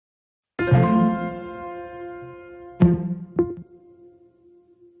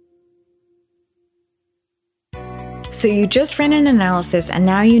So you just ran an analysis and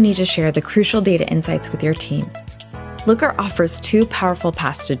now you need to share the crucial data insights with your team. Looker offers two powerful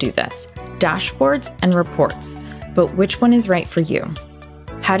paths to do this: dashboards and reports. But which one is right for you?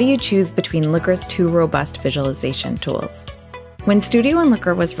 How do you choose between Looker's two robust visualization tools? When Studio in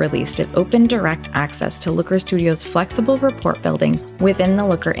Looker was released, it opened direct access to Looker Studio's flexible report building within the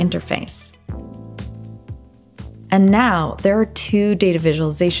Looker interface. And now there are two data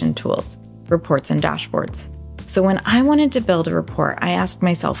visualization tools, reports and dashboards. So when I wanted to build a report, I asked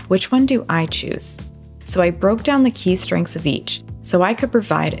myself, which one do I choose? So I broke down the key strengths of each, so I could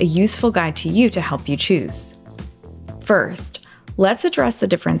provide a useful guide to you to help you choose. First, let's address the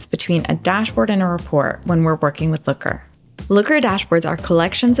difference between a dashboard and a report when we're working with Looker. Looker dashboards are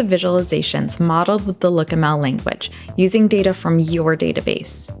collections of visualizations modeled with the LookML language, using data from your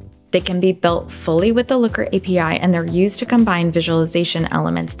database. They can be built fully with the Looker API, and they're used to combine visualization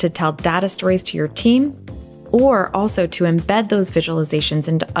elements to tell data stories to your team, or also to embed those visualizations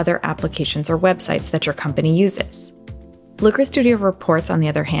into other applications or websites that your company uses. Looker Studio Reports, on the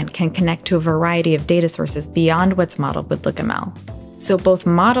other hand, can connect to a variety of data sources beyond what's modeled with LookML. So both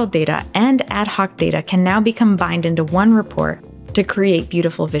modeled data and ad hoc data can now be combined into one report to create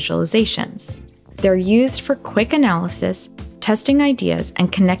beautiful visualizations. They're used for quick analysis, testing ideas,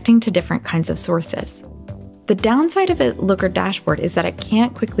 and connecting to different kinds of sources. The downside of a Looker dashboard is that it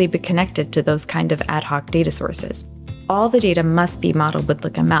can't quickly be connected to those kind of ad hoc data sources. All the data must be modeled with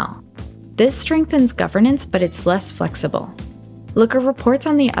LookML. This strengthens governance, but it's less flexible. Looker reports,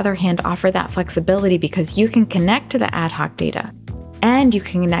 on the other hand, offer that flexibility because you can connect to the ad hoc data, and you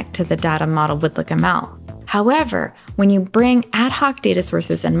can connect to the data modeled with LookML. However, when you bring ad hoc data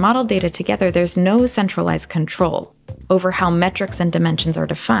sources and model data together, there's no centralized control over how metrics and dimensions are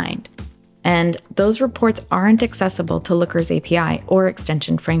defined, and those reports aren't accessible to Looker's API or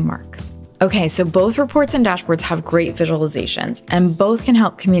extension frameworks. Okay, so both reports and dashboards have great visualizations, and both can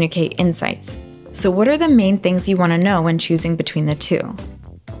help communicate insights. So what are the main things you want to know when choosing between the two?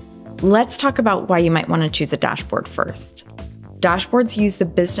 Let's talk about why you might want to choose a dashboard first. Dashboards use the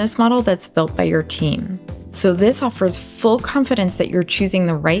business model that's built by your team. So this offers full confidence that you're choosing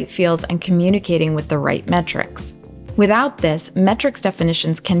the right fields and communicating with the right metrics. Without this, metrics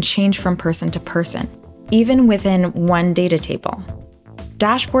definitions can change from person to person, even within one data table.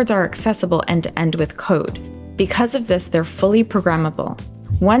 Dashboards are accessible end-to-end with code. Because of this, they're fully programmable.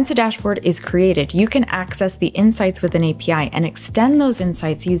 Once a dashboard is created, you can access the insights with an API and extend those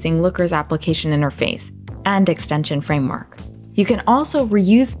insights using Looker's application interface and extension framework. You can also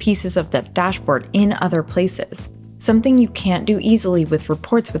reuse pieces of the dashboard in other places, something you can't do easily with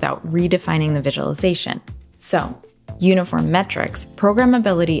reports without redefining the visualization. So, uniform metrics,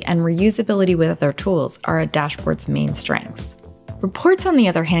 programmability, and reusability with other tools are a dashboard's main strengths. Reports, on the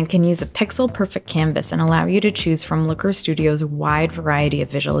other hand, can use a pixel-perfect canvas and allow you to choose from Looker Studio's wide variety of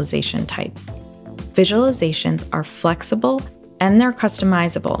visualization types. Visualizations are flexible and they're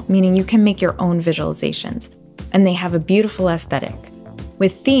customizable, meaning you can make your own visualizations, and they have a beautiful aesthetic.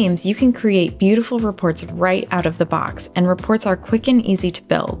 With themes, you can create beautiful reports right out of the box, and reports are quick and easy to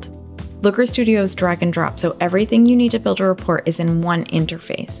build. Looker Studio is drag and drop, so everything you need to build a report is in one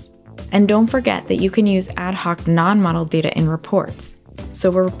interface. And don't forget that you can use ad hoc non-modeled data in reports. So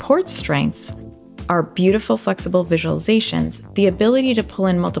a report's strengths are beautiful, flexible visualizations, the ability to pull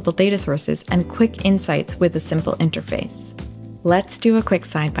in multiple data sources, and quick insights with a simple interface. Let's do a quick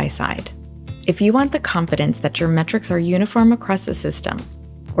side-by-side. If you want the confidence that your metrics are uniform across the system,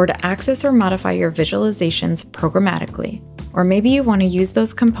 or to access or modify your visualizations programmatically, or maybe you want to use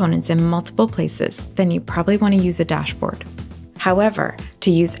those components in multiple places, then you probably want to use a dashboard. However, to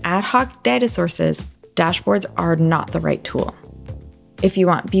use ad hoc data sources, dashboards are not the right tool. If you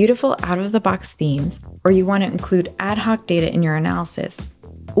want beautiful out-of-the-box themes, or you want to include ad hoc data in your analysis,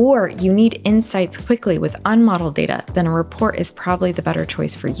 or you need insights quickly with unmodeled data, then a report is probably the better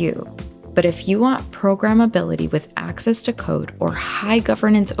choice for you. But if you want programmability with access to code or high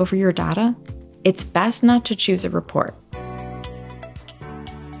governance over your data, it's best not to choose a report.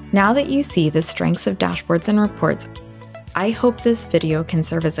 Now that you see the strengths of dashboards and reports, I hope this video can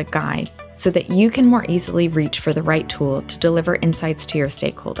serve as a guide so that you can more easily reach for the right tool to deliver insights to your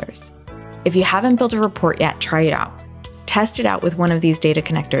stakeholders. If you haven't built a report yet, try it out. Test it out with one of these data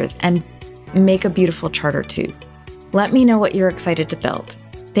connectors and make a beautiful chart or two. Let me know what you're excited to build.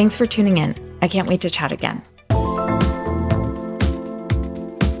 Thanks for tuning in. I can't wait to chat again.